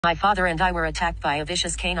My father and I were attacked by a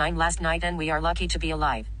vicious canine last night and we are lucky to be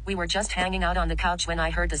alive. We were just hanging out on the couch when I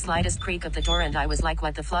heard the slightest creak of the door and I was like,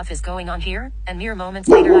 what the fluff is going on here? And mere moments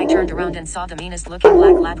later I turned around and saw the meanest looking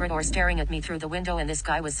black Labrador staring at me through the window, and this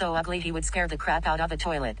guy was so ugly he would scare the crap out of a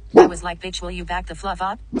toilet. I was like, bitch, will you back the fluff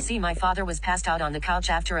up? See, my father was passed out on the couch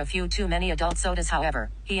after a few too many adult sodas. However,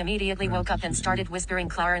 he immediately woke up and started whispering,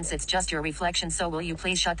 Clarence, it's just your reflection, so will you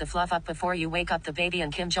please shut the fluff up before you wake up the baby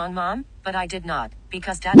and Kim Jong mom? But I did not,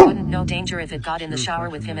 because dad wouldn't know danger if it got in the shower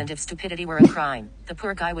with him, and if stupidity were a crime, the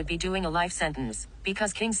poor guy would be doing a life sentence.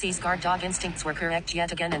 Because King C's guard dog instincts were correct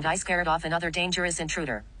yet again and I scared off another dangerous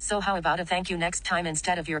intruder. So how about a thank you next time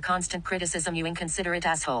instead of your constant criticism, you inconsiderate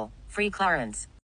asshole? Free Clarence.